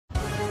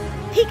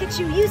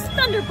Pikachu, use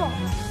Thunderbolt!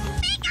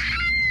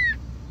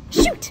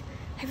 Shoot!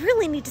 I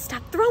really need to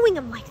stop throwing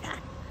him like that.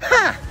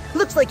 Ha!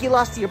 Looks like you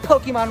lost to your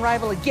Pokemon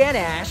rival again,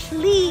 Ash.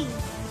 Lee.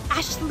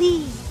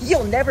 Ashley.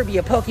 You'll never be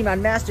a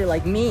Pokemon master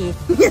like me.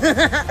 Will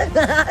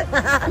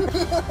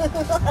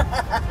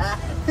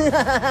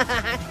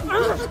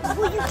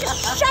you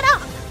just shut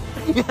up?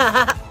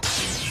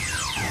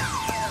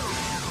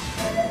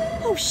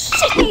 Oh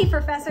shit! Hey,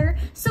 Professor.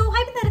 So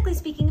hypothetically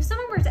speaking, if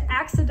someone were to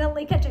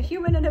accidentally catch a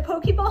human in a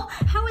Pokeball,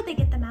 how would they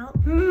get them out?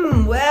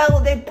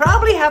 Well, they'd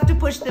probably have to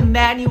push the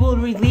manual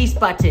release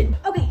button.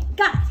 Okay,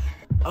 got it.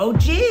 Oh,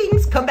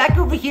 Jynx, come back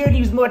over here and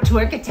use more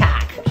twerk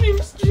attack.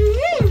 Jynx.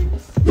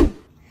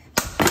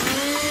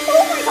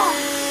 Oh my god!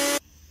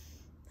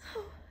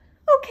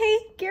 Okay,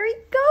 Gary,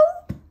 go.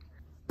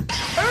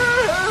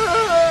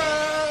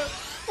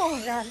 Oh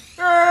my god.